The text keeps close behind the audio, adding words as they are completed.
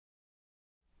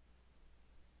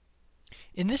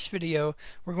In this video,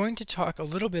 we're going to talk a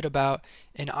little bit about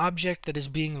an object that is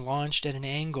being launched at an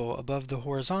angle above the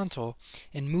horizontal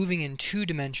and moving in two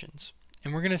dimensions.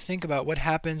 And we're going to think about what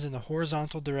happens in the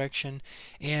horizontal direction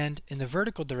and in the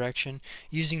vertical direction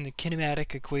using the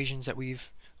kinematic equations that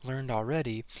we've learned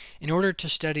already in order to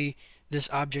study this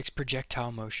object's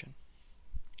projectile motion.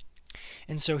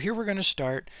 And so here we're going to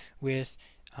start with,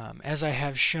 as I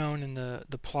have shown in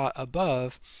the plot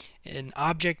above, an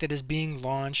object that is being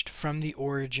launched from the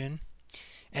origin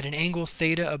at an angle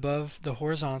theta above the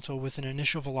horizontal with an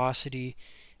initial velocity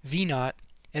v0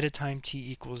 at a time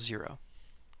t equals 0.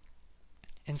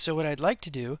 And so what I'd like to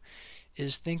do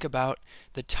is think about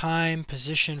the time,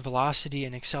 position, velocity,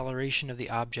 and acceleration of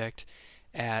the object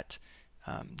at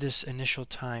this initial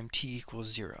time t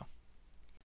equals 0.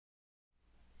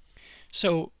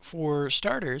 So for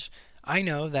starters, I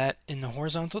know that in the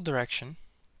horizontal direction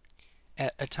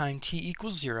at a time t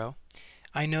equals 0,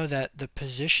 I know that the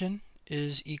position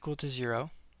is equal to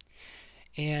 0,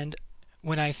 and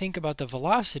when I think about the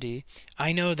velocity,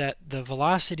 I know that the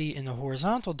velocity in the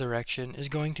horizontal direction is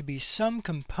going to be some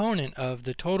component of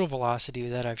the total velocity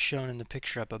that I've shown in the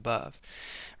picture up above.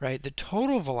 Right? The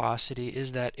total velocity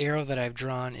is that arrow that I've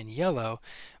drawn in yellow,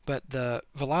 but the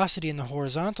velocity in the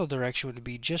horizontal direction would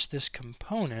be just this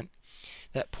component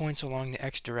that points along the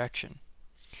x direction.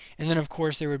 And then of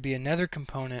course there would be another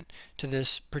component to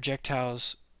this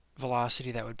projectile's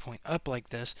velocity that would point up like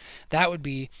this. That would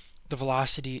be the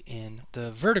velocity in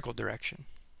the vertical direction.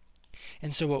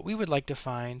 And so what we would like to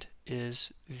find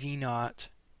is v0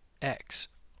 x.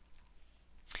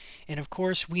 And of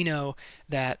course we know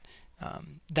that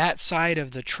that side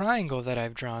of the triangle that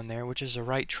I've drawn there, which is a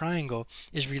right triangle,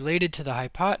 is related to the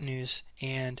hypotenuse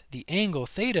and the angle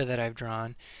theta that I've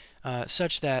drawn,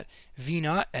 such that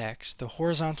v0 x, the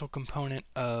horizontal component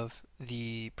of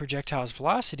the projectile's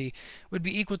velocity, would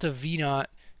be equal to v0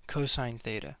 cosine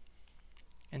theta.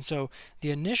 And so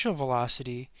the initial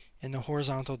velocity in the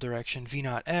horizontal direction,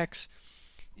 v0 x,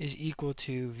 is equal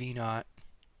to v0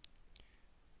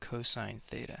 cosine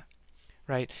theta.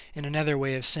 Right? And another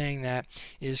way of saying that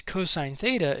is cosine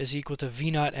theta is equal to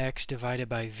v0 x divided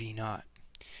by v0,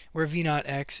 where v0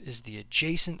 x is the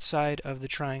adjacent side of the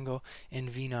triangle and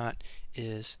v0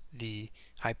 is the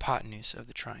hypotenuse of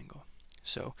the triangle.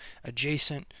 So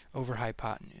adjacent over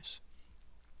hypotenuse.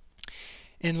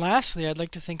 And lastly, I'd like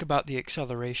to think about the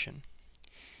acceleration.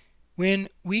 When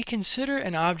we consider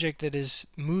an object that is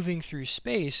moving through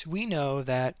space, we know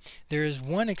that there is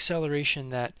one acceleration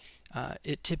that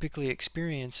it typically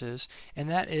experiences, and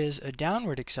that is a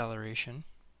downward acceleration,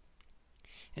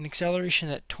 an acceleration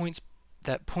that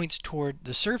points toward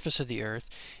the surface of the Earth,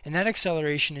 and that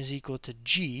acceleration is equal to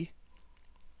g,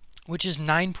 which is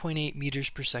 9.8 meters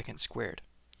per second squared.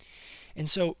 And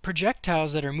so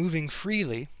projectiles that are moving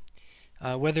freely,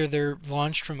 whether they're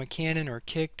launched from a cannon or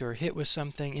kicked or hit with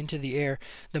something into the air,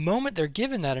 the moment they're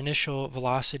given that initial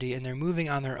velocity and they're moving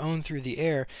on their own through the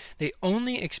air, they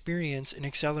only experience an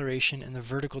acceleration in the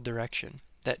vertical direction,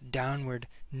 that downward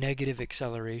negative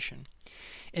acceleration.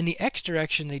 In the x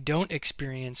direction, they don't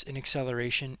experience an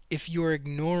acceleration if you're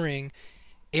ignoring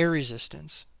air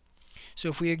resistance. So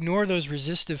if we ignore those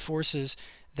resistive forces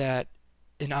that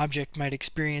an object might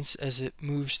experience as it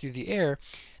moves through the air,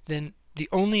 then the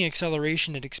only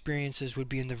acceleration it experiences would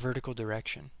be in the vertical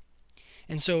direction.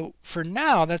 And so for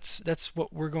now, that's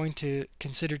what we're going to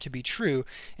consider to be true,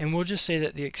 and we'll just say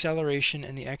that the acceleration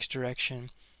in the x direction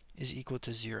is equal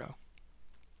to 0.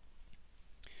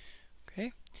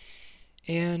 Okay?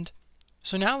 And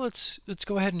so now let's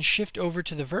go ahead and shift over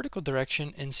to the vertical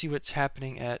direction and see what's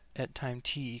happening at time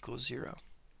t equals 0.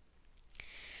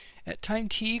 At time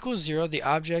t equals 0, the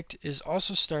object is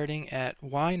also starting at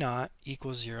y0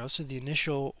 equals 0, so the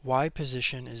initial y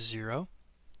position is 0.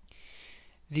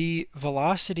 The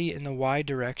velocity in the y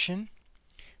direction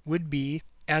would be,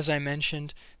 as I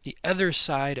mentioned, the other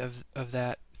side of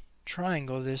that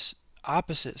triangle, this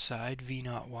opposite side,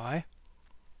 v0 y.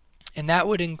 And that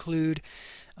would include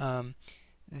that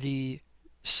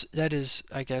is,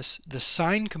 I guess, the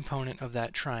sine component of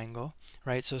that triangle.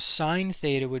 Right, so sine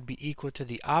theta would be equal to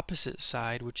the opposite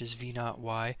side, which is v0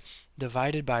 y,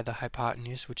 divided by the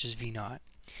hypotenuse, which is v0,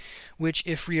 which,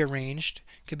 if rearranged,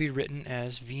 could be written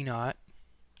as v0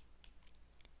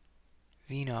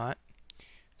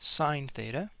 sine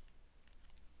theta.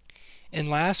 And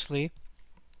lastly,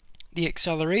 the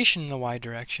acceleration in the y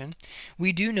direction.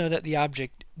 We do know that the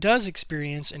object does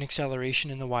experience an acceleration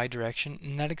in the y direction,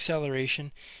 and that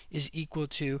acceleration is equal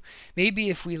to, maybe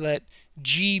if we let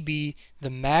g be the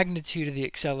magnitude of the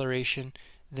acceleration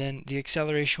then the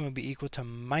acceleration would be equal to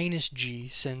minus g,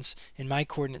 since in my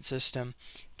coordinate system,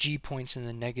 g points in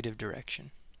the negative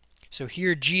direction. So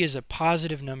here g is a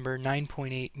positive number,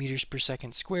 9.8 meters per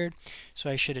second squared, so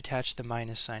I should attach the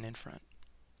minus sign in front.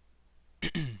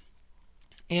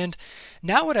 And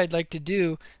now what I'd like to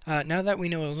do, now that we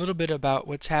know a little bit about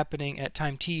what's happening at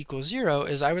time t equals 0,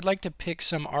 is I would like to pick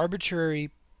some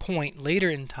arbitrary point later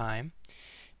in time.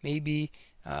 Maybe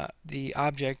the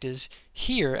object is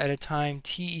here at a time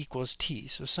t equals t,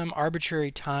 so some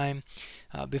arbitrary time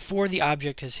before the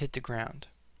object has hit the ground.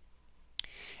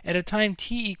 At a time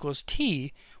t equals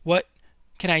t, what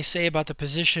can I say about the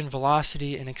position,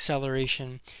 velocity, and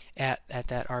acceleration at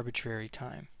that arbitrary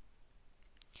time?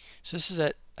 So this is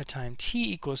at a time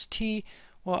t equals t.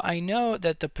 Well, I know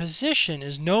that the position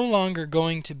is no longer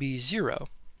going to be 0.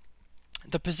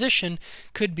 The position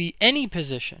could be any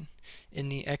position in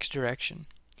the x direction.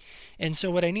 And so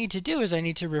what I need to do is I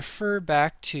need to refer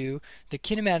back to the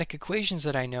kinematic equations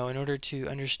that I know in order to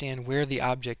understand where the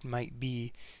object might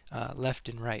be left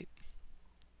and right.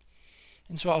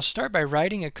 And so I'll start by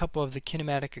writing a couple of the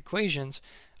kinematic equations.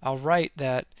 I'll write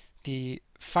that the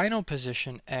final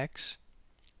position x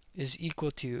is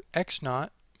equal to x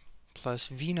naught plus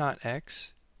v naught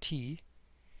x t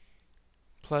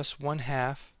plus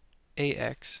 1/2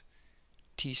 ax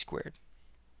t squared.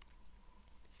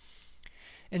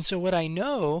 And so what I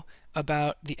know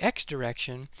about the x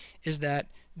direction is that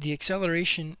the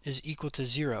acceleration is equal to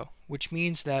 0, which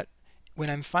means that when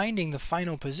I'm finding the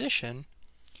final position,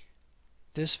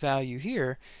 this value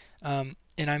here, and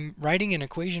I'm writing an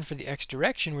equation for the x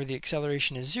direction where the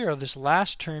acceleration is 0, this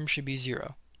last term should be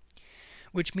 0.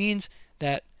 Which means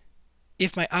that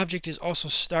if my object is also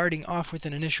starting off with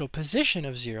an initial position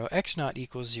of 0, x naught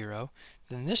equals 0,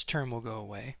 then this term will go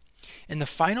away. And the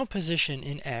final position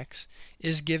in x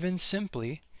is given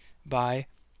simply by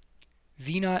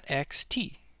v naught x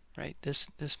t, right? This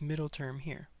middle term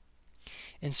here.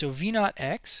 And so v naught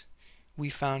x, we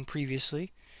found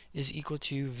previously, is equal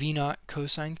to v naught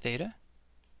cosine theta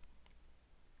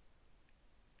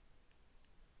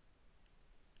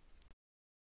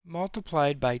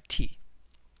multiplied by t.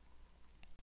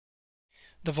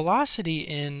 The velocity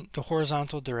in the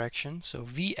horizontal direction, so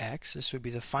vx, this would be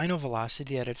the final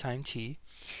velocity at a time t.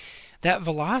 That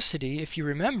velocity, if you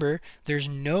remember, there's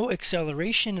no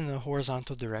acceleration in the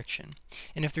horizontal direction.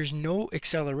 And if there's no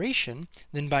acceleration,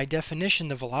 then by definition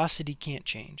the velocity can't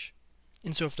change.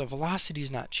 And so if the velocity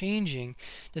is not changing,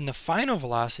 then the final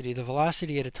velocity, the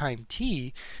velocity at a time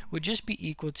t, would just be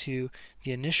equal to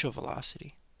the initial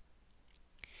velocity.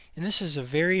 And this is a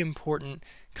very important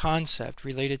concept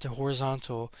related to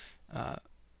horizontal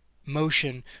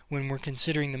motion when we're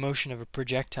considering the motion of a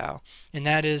projectile. And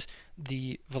that is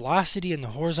the velocity in the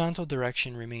horizontal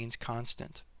direction remains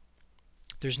constant.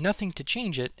 There's nothing to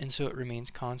change it, and so it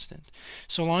remains constant,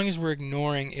 so long as we're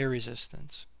ignoring air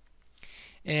resistance.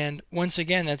 And once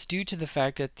again, that's due to the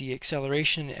fact that the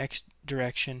acceleration in the x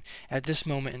direction at this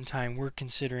moment in time we're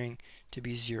considering to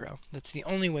be 0. That's the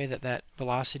only way that that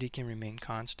velocity can remain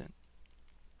constant.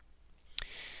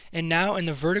 And now in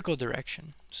the vertical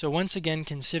direction. So once again,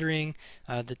 considering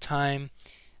the time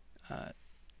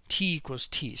t equals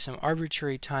t, some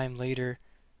arbitrary time later,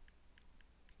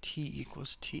 t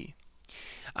equals t.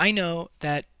 I know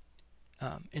that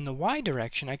in the y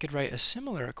direction I could write a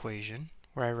similar equation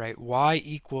where I write y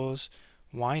equals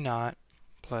y naught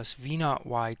plus v naught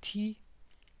yt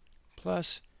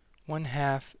plus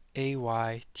 1/2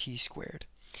 ay t squared.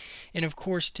 And of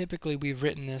course, typically we've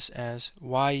written this as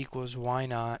y equals y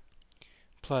naught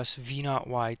plus v naught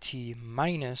yt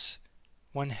minus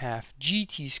 1/2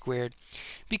 gt squared,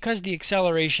 because the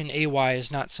acceleration ay is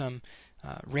not some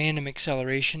random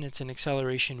acceleration. It's an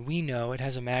acceleration we know. It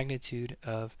has a magnitude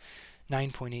of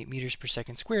 9.8 meters per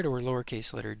second squared, or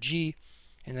lowercase letter g,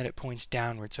 and that it points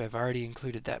downward. So I've already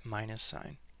included that minus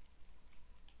sign.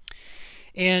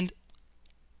 And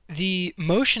the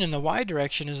motion in the y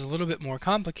direction is a little bit more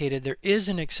complicated. There is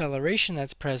an acceleration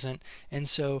that's present, and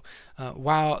so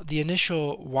while the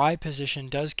initial y position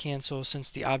does cancel since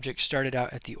the object started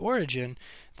out at the origin,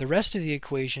 the rest of the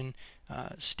equation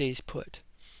stays put.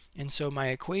 And so my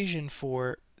equation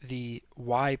for the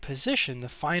y position, the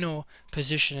final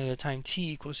position at a time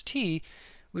t equals t,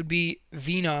 would be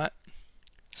v naught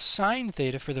sine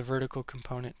theta for the vertical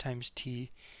component times t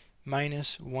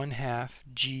minus 1/2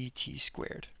 gt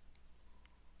squared.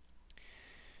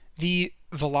 The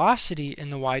velocity in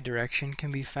the y direction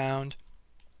can be found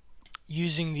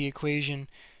using the equation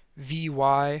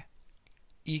vy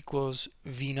equals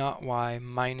v naught y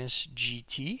minus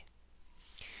gt,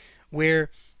 where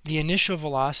the initial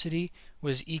velocity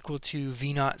was equal to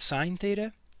v naught sine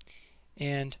theta,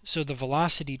 And so the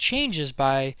velocity changes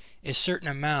by a certain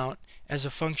amount as a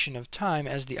function of time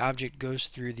as the object goes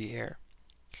through the air.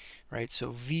 Right?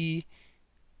 So Vy,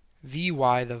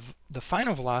 the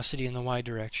final velocity in the y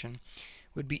direction,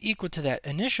 would be equal to that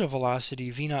initial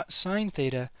velocity v naught sine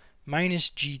theta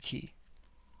minus gt.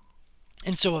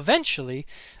 And so eventually,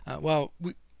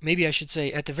 maybe I should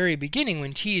say at the very beginning,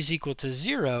 when t is equal to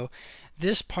 0,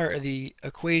 this part of the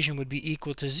equation would be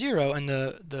equal to 0, and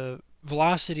the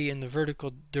velocity in the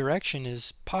vertical direction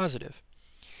is positive.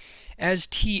 As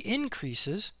t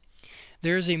increases,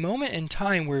 there is a moment in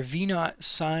time where v naught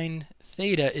sine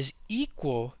theta is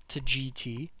equal to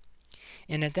gt,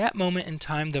 and at that moment in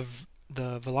time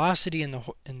the velocity in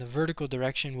the vertical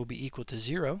direction will be equal to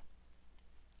 0.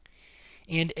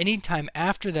 And any time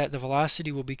after that, the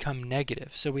velocity will become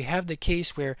negative. So we have the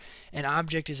case where an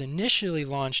object is initially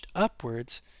launched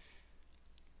upwards,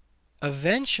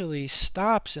 eventually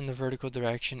stops in the vertical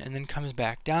direction, and then comes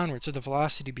back downward. So the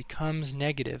velocity becomes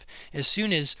negative as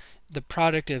soon as the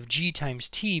product of g times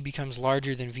t becomes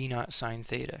larger than v naught sine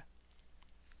theta.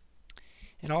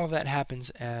 And all of that happens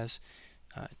as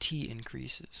t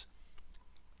increases.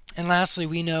 And lastly,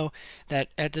 we know that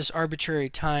at this arbitrary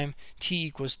time, t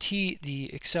equals t, the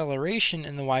acceleration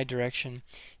in the y direction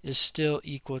is still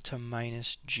equal to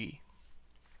minus g.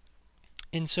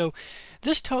 And so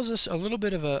this tells us a little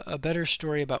bit of a better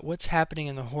story about what's happening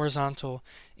in the horizontal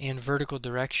and vertical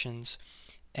directions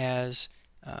as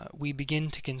we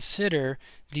begin to consider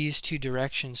these two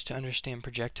directions to understand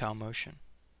projectile motion.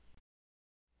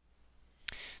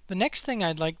 The next thing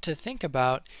I'd like to think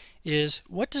about is,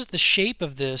 what does the shape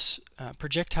of this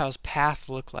projectile's path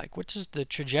look like? What does the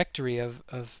trajectory of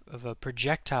a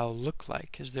projectile look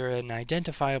like? Is there an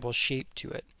identifiable shape to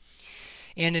it?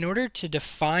 And in order to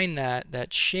define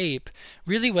that shape,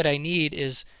 really what I need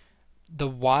is the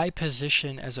y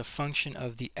position as a function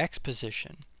of the x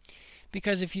position.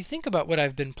 Because if you think about what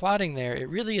I've been plotting there, it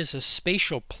really is a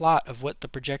spatial plot of what the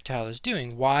projectile is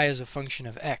doing. Y is a function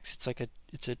of x.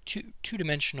 It's a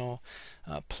two-dimensional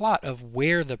plot of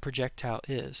where the projectile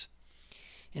is.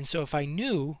 And so if I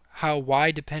knew how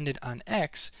y depended on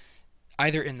x,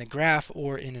 either in the graph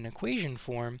or in an equation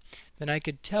form, then I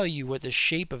could tell you what the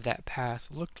shape of that path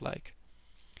looked like.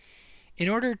 In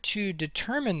order to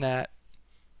determine that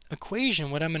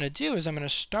equation, what I'm going to do is I'm going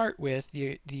to start with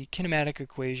the kinematic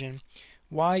equation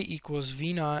y equals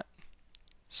v naught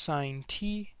sine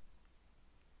theta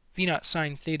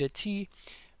t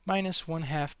minus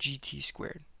 1/2 gt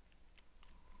squared.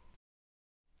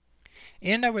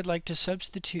 And I would like to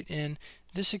substitute in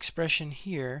this expression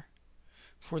here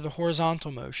for the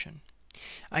horizontal motion.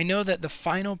 I know that the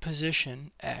final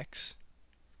position x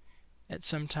at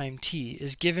some time t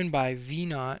is given by v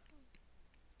naught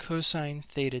cosine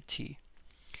theta t.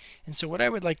 And so what I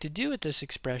would like to do with this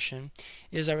expression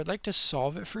is I would like to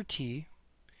solve it for t,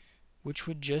 which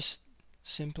would just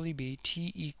simply be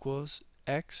t equals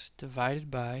x divided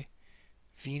by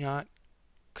v naught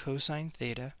cosine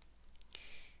theta.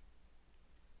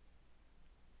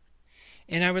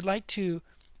 And I would like to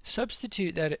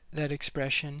substitute that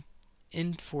expression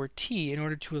in for t in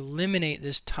order to eliminate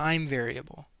this time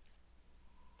variable.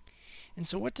 And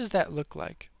so what does that look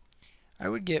like? I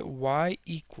would get y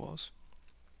equals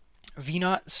v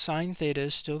naught sine theta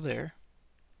is still there,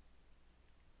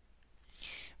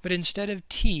 but instead of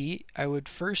t, I would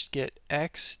first get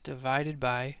x divided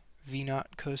by v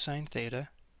naught cosine theta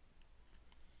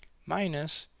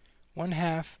minus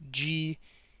 1/2 g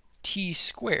t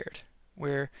squared,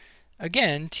 where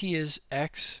again t is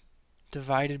x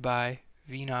divided by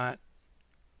v naught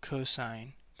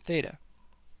cosine theta.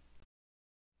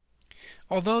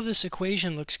 Although this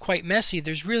equation looks quite messy,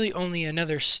 there's really only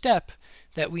another step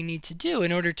that we need to do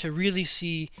in order to really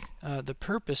see the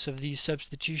purpose of these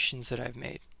substitutions that I've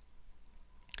made.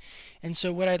 And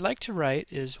so what I'd like to write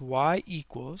is y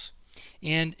equals,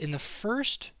 and in the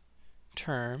first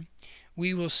term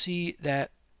we will see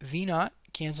that v naught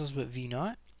cancels with v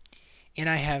naught, and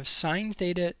I have sine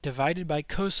theta divided by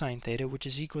cosine theta, which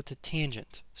is equal to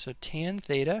tangent. So tan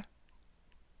theta,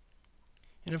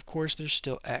 and of course there's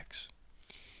still x.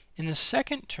 In the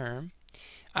second term,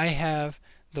 I have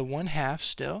the 1/2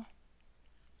 still.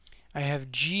 I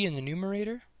have g in the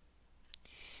numerator,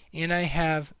 and I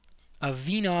have a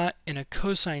v naught and a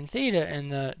cosine theta in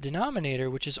the denominator,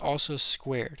 which is also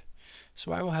squared.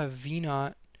 So I will have v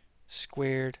naught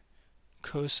squared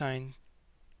cosine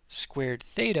squared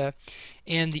theta,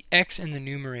 and the x in the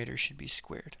numerator should be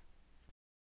squared.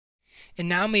 And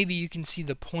now maybe you can see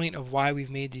the point of why we've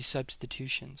made these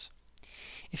substitutions.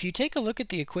 If you take a look at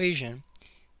the equation,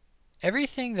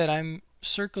 everything that I'm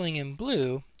circling in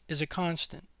blue is a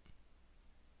constant.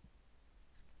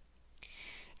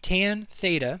 tan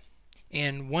theta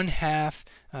and 1/2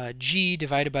 g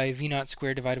divided by v naught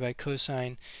squared divided by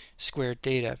cosine squared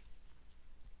theta.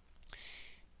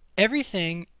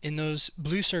 Everything in those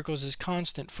blue circles is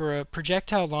constant. For a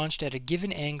projectile launched at a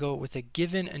given angle with a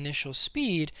given initial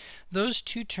speed, those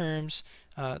two terms,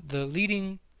 the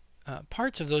leading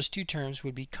parts of those two terms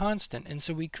would be constant. And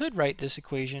so we could write this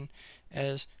equation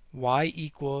as y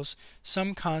equals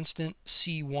some constant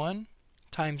c1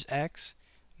 times x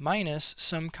minus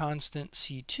some constant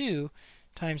c2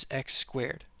 times x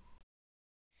squared.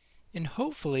 And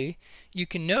hopefully you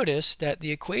can notice that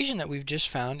the equation that we've just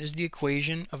found is the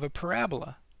equation of a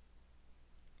parabola,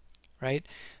 right?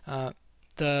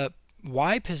 The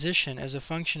y position as a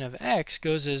function of x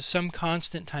goes as some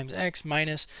constant times x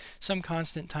minus some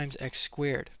constant times x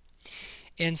squared.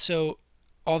 And so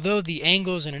although the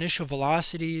angles and initial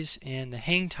velocities and the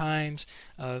hang times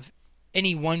of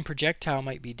any one projectile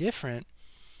might be different,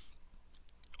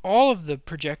 all of the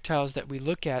projectiles that we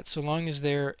look at, so long as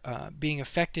they're being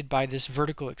affected by this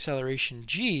vertical acceleration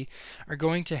g, are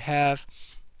going to have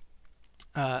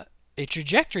a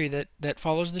trajectory that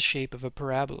follows the shape of a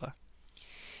parabola.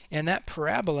 And that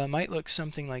parabola might look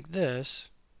something like this,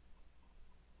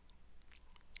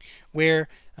 where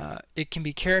it can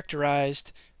be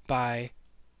characterized by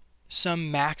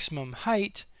some maximum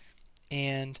height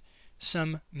and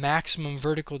some maximum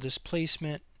vertical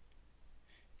displacement,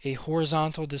 a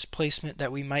horizontal displacement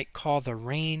that we might call the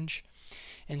range.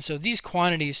 And so these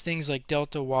quantities, things like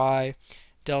delta y,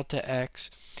 delta x,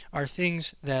 are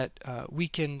things that we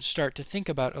can start to think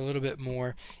about a little bit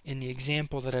more in the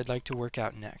example that I'd like to work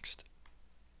out next.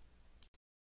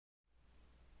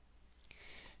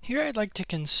 Here I'd like to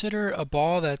consider a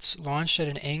ball that's launched at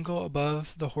an angle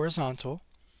above the horizontal,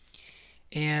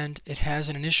 and it has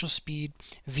an initial speed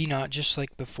v naught just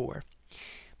like before.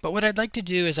 But what I'd like to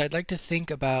do is I'd like to think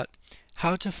about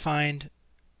how to find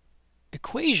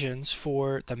equations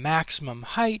for the maximum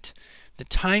height, the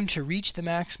time to reach the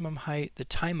maximum height, the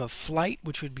time of flight,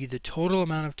 which would be the total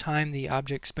amount of time the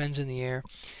object spends in the air,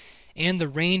 and the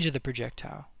range of the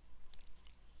projectile.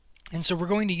 And so we're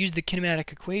going to use the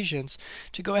kinematic equations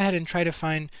to go ahead and try to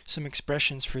find some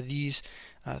expressions for these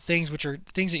things, which are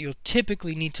things that you'll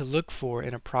typically need to look for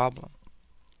in a problem.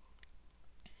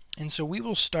 And so we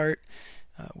will start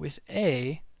with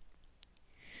A,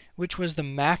 which was the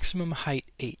maximum height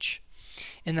h.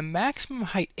 And the maximum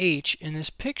height h in this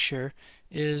picture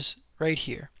is right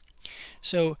here.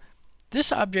 So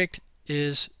this object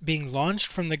is being launched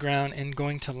from the ground and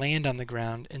going to land on the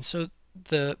ground, and so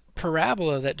the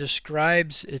parabola that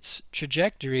describes its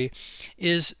trajectory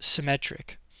is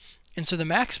symmetric. And so the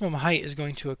maximum height is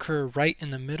going to occur right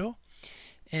in the middle,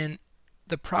 and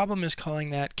the problem is calling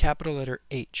that capital letter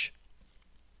H.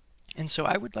 And so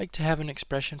I would like to have an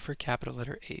expression for capital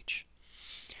letter H.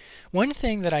 One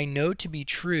thing that I know to be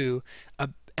true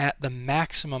at the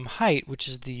maximum height, which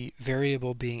is the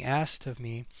variable being asked of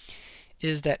me,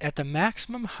 is that at the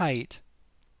maximum height,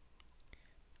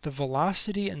 the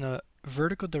velocity in the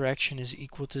vertical direction is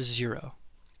equal to 0.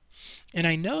 And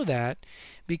I know that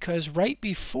because right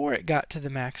before it got to the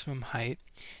maximum height,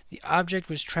 the object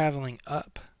was traveling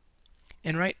up,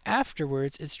 and right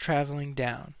afterwards it's traveling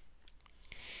down.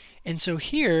 And so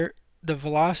here the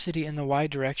velocity in the y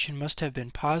direction must have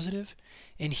been positive,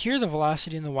 and here the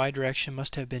velocity in the y direction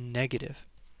must have been negative.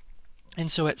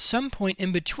 And so at some point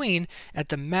in between, at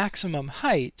the maximum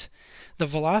height, the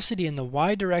velocity in the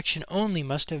y direction only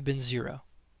must have been 0.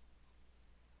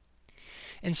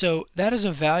 And so that is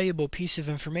a valuable piece of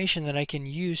information that I can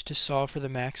use to solve for the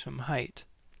maximum height.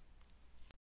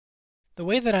 The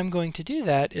way that I'm going to do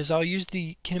that is I'll use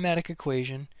the kinematic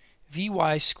equation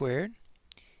vy squared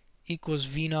equals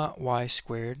v naught y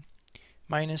squared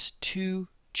minus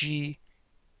 2g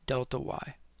delta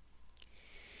y.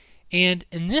 And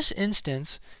in this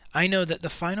instance, I know that the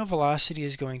final velocity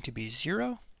is going to be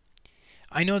 0.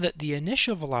 I know that the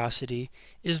initial velocity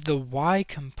is the y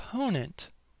component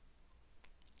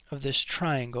of this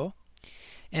triangle,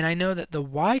 and I know that the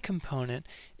y component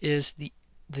is the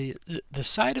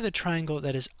side of the triangle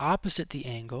that is opposite the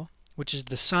angle, which is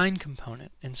the sine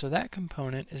component. And so that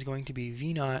component is going to be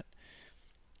v naught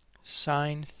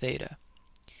sine theta.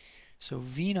 So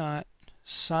v naught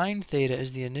sine theta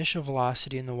is the initial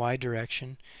velocity in the y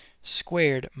direction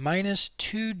squared minus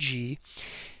 2g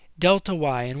delta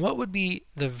y. And what would be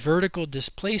the vertical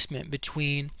displacement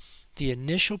between the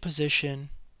initial position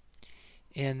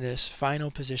and this final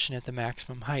position at the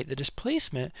maximum height? The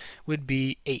displacement would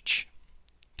be h,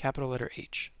 capital letter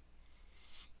H.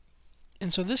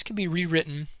 And so this can be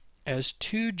rewritten as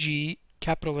 2g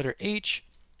capital letter H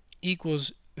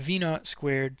equals v naught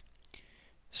squared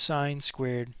sine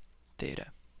squared theta.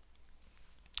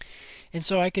 And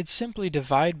so I could simply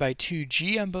divide by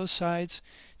 2g on both sides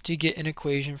to get an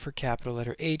equation for capital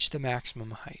letter H, the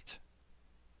maximum height.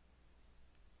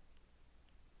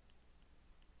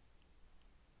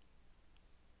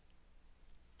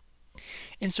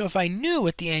 And so if I knew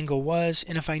what the angle was,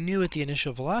 and if I knew what the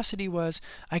initial velocity was,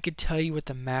 I could tell you what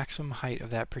the maximum height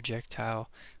of that projectile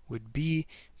would be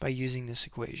by using this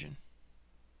equation.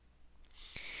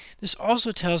 This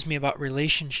also tells me about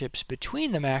relationships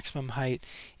between the maximum height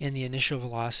and the initial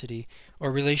velocity,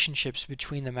 or relationships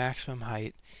between the maximum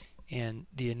height and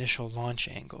the initial launch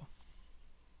angle.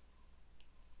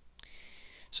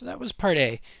 So that was part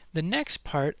A. The next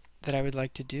part that I would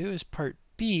like to do is part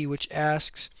B, which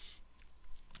asks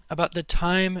about the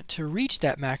time to reach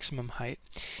that maximum height.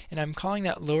 And I'm calling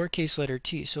that lowercase letter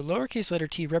t. So lowercase letter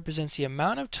t represents the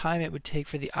amount of time it would take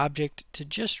for the object to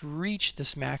just reach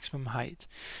this maximum height.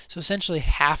 So essentially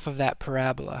half of that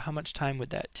parabola. How much time would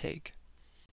that take?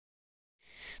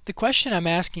 The question I'm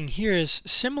asking here is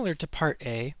similar to part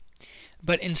A,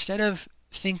 but instead of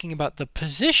thinking about the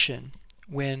position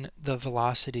when the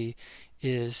velocity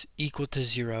is equal to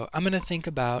 0, I'm going to think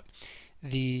about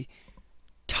the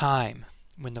time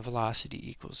when the velocity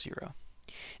equals 0.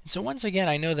 And so once again,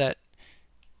 I know that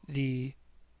the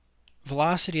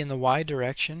velocity in the y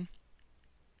direction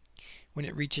when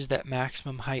it reaches that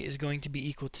maximum height is going to be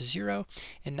equal to 0,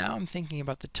 and now I'm thinking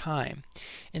about the time.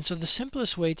 And so the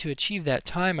simplest way to achieve that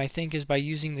time, I think, is by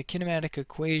using the kinematic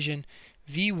equation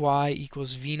Vy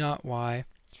equals V naught y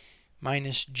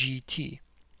minus gt.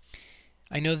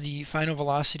 I know the final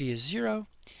velocity is 0,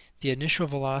 the initial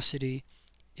velocity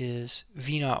is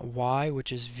V naught y,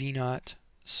 which is V naught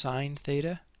sine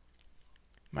theta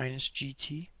minus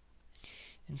gt.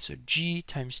 And so g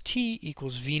times t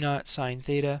equals V naught sine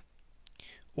theta,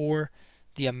 or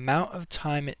the amount of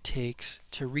time it takes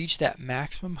to reach that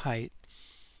maximum height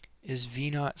is V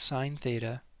naught sine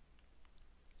theta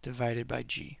divided by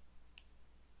g.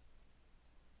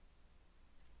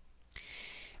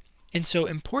 And so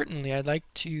importantly, I'd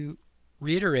like to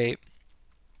reiterate,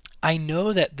 I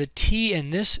know that the t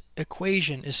in this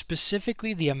equation is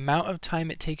specifically the amount of time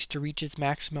it takes to reach its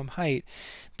maximum height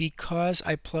because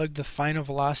I plugged the final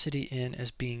velocity in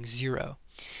as being 0.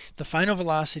 The final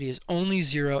velocity is only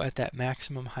 0 at that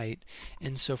maximum height,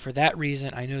 and so for that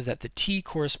reason I know that the t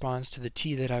corresponds to the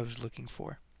t that I was looking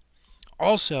for.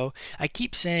 Also, I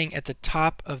keep saying at the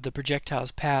top of the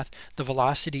projectile's path the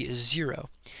velocity is 0.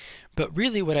 But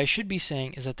really what I should be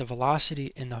saying is that the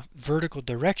velocity in the vertical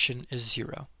direction is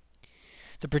 0.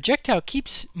 The projectile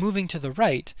keeps moving to the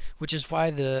right, which is why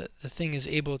the thing is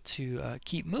able to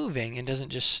keep moving and doesn't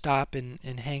just stop and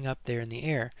hang up there in the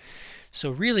air. So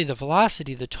really the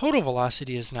velocity, the total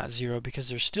velocity, is not 0 because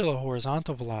there's still a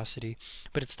horizontal velocity,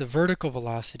 but it's the vertical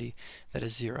velocity that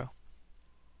is 0.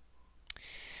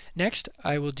 Next,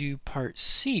 I will do part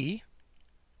C,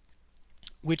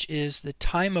 which is the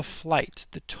time of flight,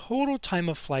 the total time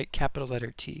of flight, capital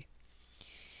letter T.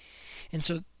 And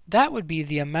so that would be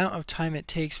the amount of time it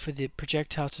takes for the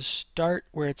projectile to start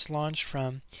where it's launched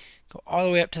from, go all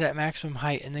the way up to that maximum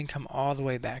height, and then come all the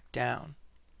way back down.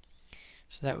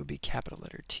 So that would be capital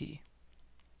letter T.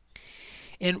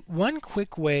 And one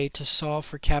quick way to solve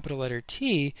for capital letter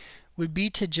T would be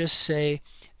to just say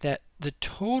that the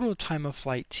total time of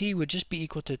flight T would just be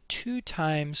equal to 2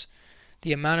 times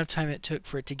the amount of time it took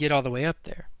for it to get all the way up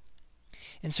there.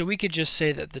 And so we could just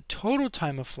say that the total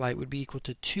time of flight would be equal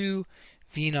to 2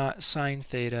 V naught sine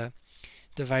theta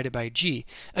divided by g.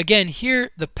 Again, here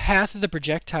the path of the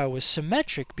projectile was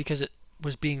symmetric because it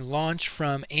was being launched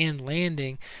from and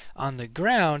landing on the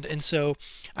ground, and so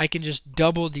I can just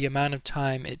double the amount of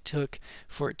time it took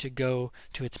for it to go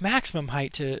to its maximum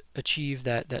height to achieve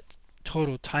that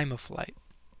total time of flight.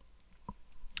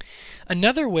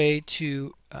 Another way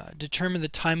to determine the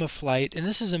time of flight, and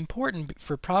this is important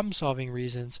for problem-solving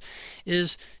reasons,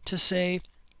 is to say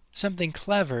something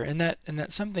clever, and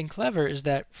that something clever is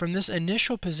that from this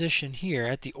initial position here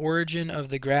at the origin of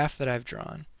the graph that I've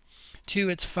drawn to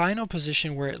its final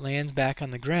position where it lands back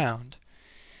on the ground,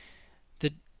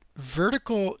 the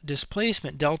vertical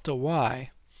displacement delta y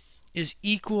is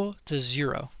equal to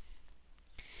 0.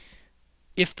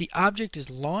 If the object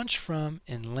is launched from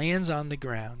and lands on the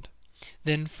ground,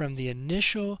 then from the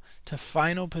initial to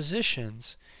final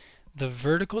positions, the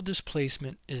vertical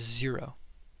displacement is 0.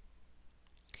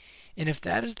 And if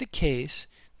that is the case,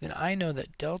 then I know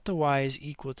that delta y is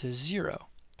equal to 0.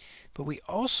 But we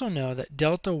also know that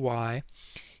delta y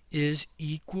is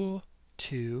equal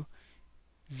to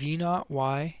v naught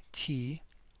y t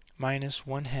minus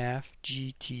 1/2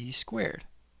 gt squared.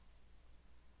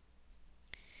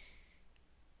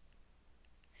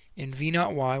 And v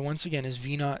naught y, once again, is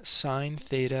v naught sine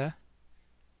theta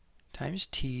times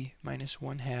t minus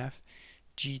 1/2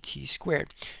 gt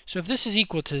squared. So if this is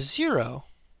equal to 0,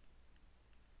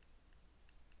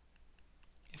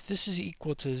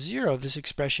 this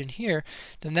expression here,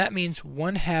 then that means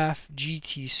 1/2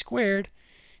 gt squared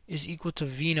is equal to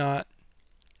v naught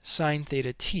sine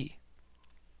theta t.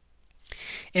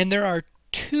 And there are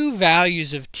two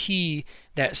values of t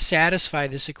that satisfy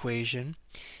this equation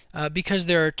because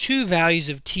there are two values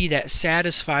of t that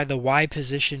satisfy the y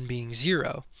position being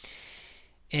 0.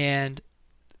 And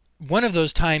one of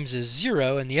those times is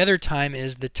 0, and the other time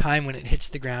is the time when it hits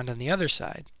the ground on the other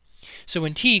side. So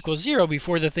when t equals 0,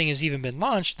 before the thing has even been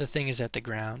launched, the thing is at the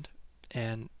ground,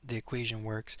 and the equation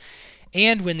works.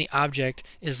 And when the object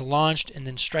is launched and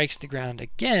then strikes the ground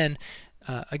again,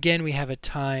 we have a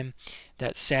time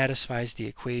that satisfies the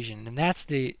equation, and that's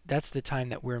the time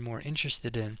that we're more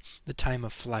interested in, the time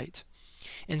of flight.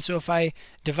 And so if I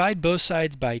divide both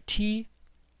sides by t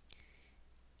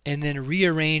and then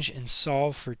rearrange and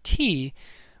solve for t,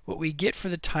 what we get for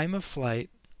the time of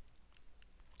flight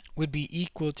would be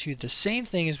equal to the same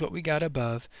thing as what we got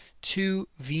above, 2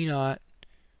 v naught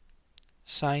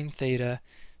sine theta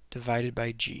divided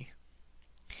by g.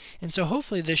 And so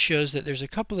hopefully this shows that there's a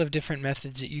couple of different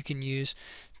methods that you can use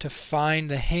to find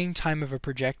the hang time of a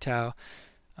projectile.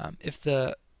 If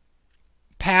the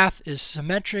path is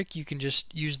symmetric, you can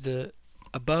just use the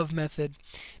above method,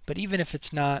 but even if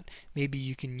it's not, maybe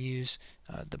you can use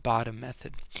the bottom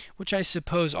method, which I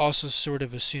suppose also sort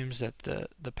of assumes that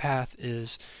the path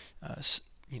is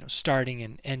starting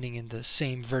and ending in the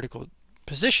same vertical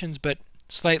positions, but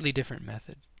slightly different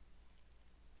method.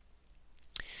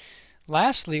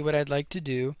 Lastly, what I'd like to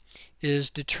do is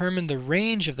determine the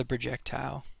range of the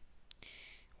projectile,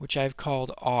 which I've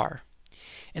called r.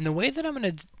 And the way that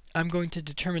I'm going to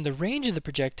determine the range of the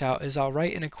projectile is I'll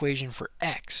write an equation for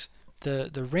x.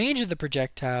 The range of the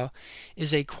projectile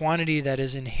is a quantity that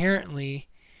is inherently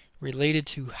related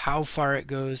to how far it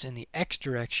goes in the x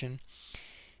direction.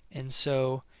 And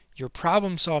so your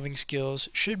problem-solving skills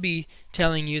should be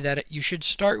telling you that you should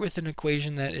start with an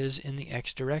equation that is in the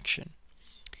x direction.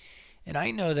 And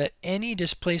I know that any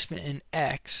displacement in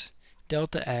x,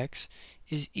 delta x,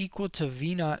 is equal to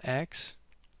v naught x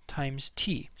times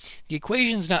t. The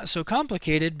equation's not so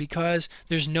complicated because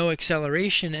there's no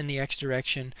acceleration in the x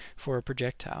direction for a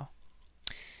projectile.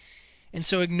 And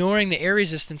so ignoring the air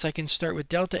resistance, I can start with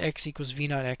delta x equals v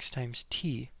naught x times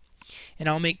t. And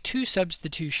I'll make two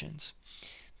substitutions.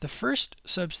 The first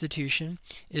substitution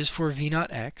is for v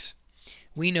naught x.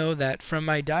 We know that from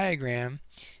my diagram,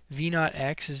 v naught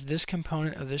x is this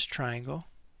component of this triangle,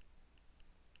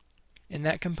 and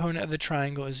that component of the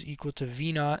triangle is equal to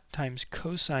v naught times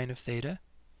cosine of theta.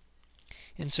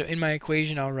 And so in my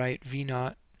equation I'll write v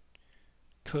naught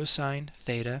cosine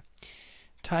theta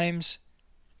times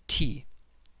t.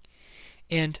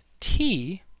 And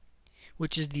t,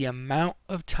 which is the amount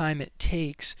of time it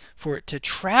takes for it to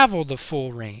travel the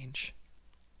full range,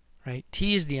 right?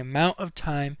 T is the amount of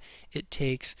time it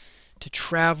takes to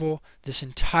travel this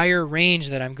entire range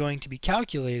that I'm going to be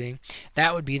calculating.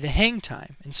 That would be the hang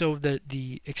time. And so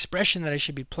the expression that I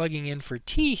should be plugging in for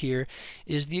t here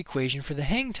is the equation for the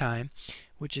hang time,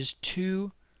 which is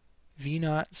 2 v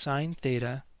naught sine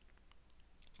theta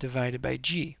divided by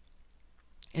g.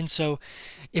 And so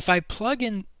if I plug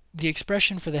in the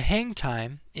expression for the hang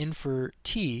time in for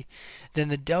t, then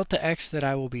the delta x that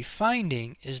I will be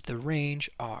finding is the range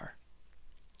r.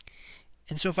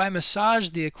 And so if I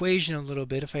massage the equation a little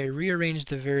bit, if I rearrange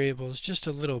the variables just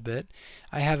a little bit,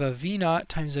 I have a v naught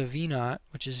times a v naught,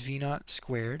 which is v naught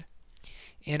squared,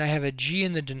 and I have a g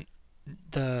in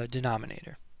the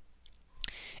denominator.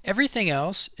 Everything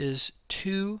else is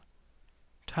 2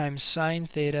 times sine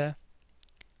theta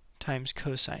times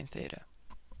cosine theta.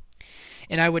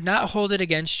 And I would not hold it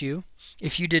against you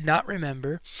if you did not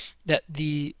remember that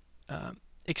the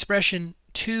expression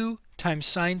 2 times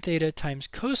sine theta times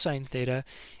cosine theta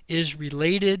is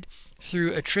related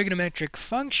through a trigonometric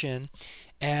function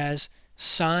as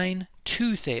sine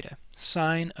 2 theta,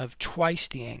 sine of twice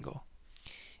the angle.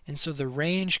 And so the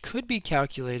range could be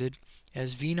calculated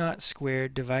as v naught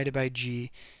squared divided by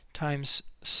g times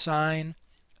sine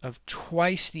of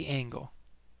twice the angle.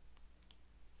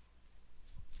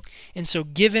 And so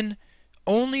given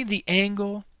only the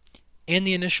angle and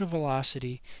the initial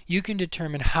velocity, you can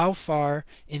determine how far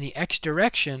in the x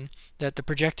direction that the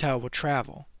projectile will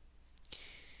travel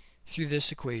through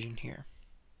this equation here.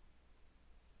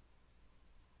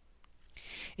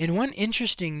 And one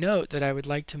interesting note that I would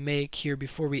like to make here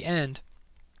before we end,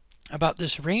 about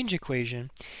this range equation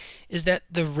is that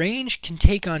the range can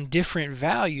take on different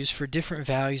values for different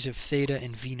values of theta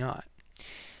and v naught.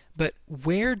 But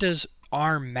where does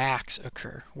R max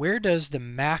occur? Where does the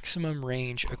maximum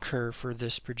range occur for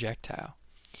this projectile?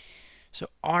 So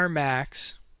R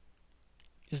max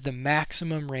is the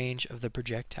maximum range of the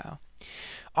projectile.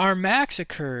 R max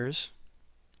occurs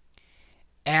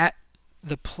at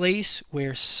the place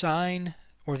where sine,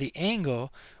 or the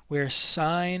angle where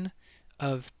sine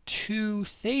of 2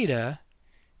 theta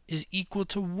is equal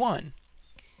to 1.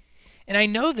 And I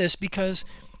know this because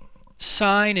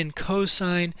sine and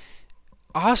cosine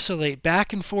oscillate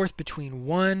back and forth between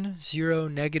 1, 0,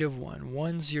 negative 1,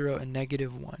 1, 0, and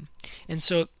negative 1. And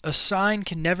so a sine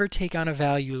can never take on a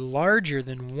value larger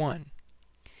than 1.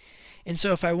 And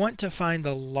so if I want to find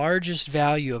the largest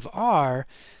value of r,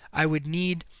 I would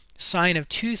need sine of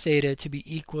 2 theta to be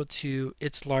equal to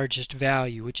its largest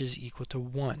value, which is equal to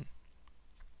 1.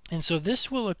 And so this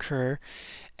will occur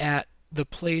at the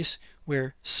place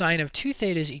where sine of 2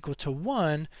 theta is equal to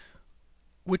 1,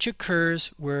 which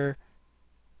occurs where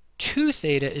 2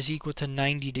 theta is equal to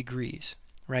 90 degrees.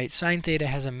 Right? Sine theta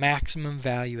has a maximum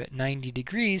value at 90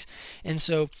 degrees, and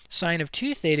so sine of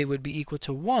 2 theta would be equal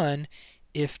to 1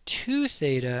 if 2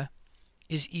 theta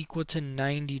is equal to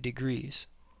 90 degrees.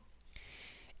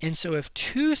 And so if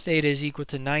 2 theta is equal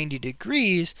to 90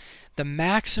 degrees, the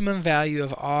maximum value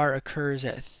of r occurs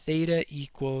at theta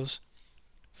equals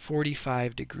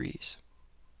 45 degrees.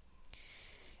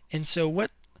 And so what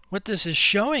this is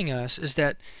showing us is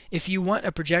that if you want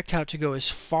a projectile to go as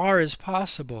far as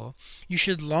possible, you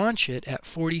should launch it at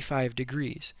 45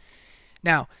 degrees.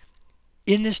 Now,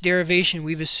 in this derivation,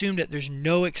 we've assumed that there's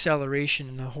no acceleration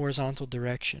in the horizontal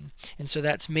direction, and so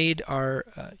that's made our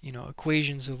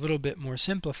equations a little bit more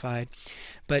simplified.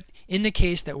 But in the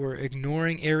case that we're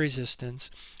ignoring air resistance,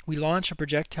 we launch a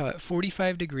projectile at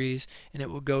 45 degrees, and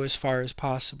it will go as far as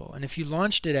possible. And if you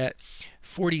launched it at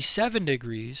 47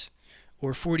 degrees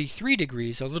or 43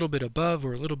 degrees, a little bit above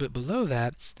or a little bit below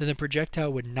that, then the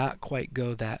projectile would not quite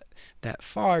go that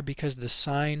far, because the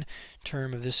sine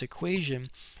term of this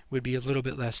equation would be a little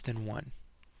bit less than 1.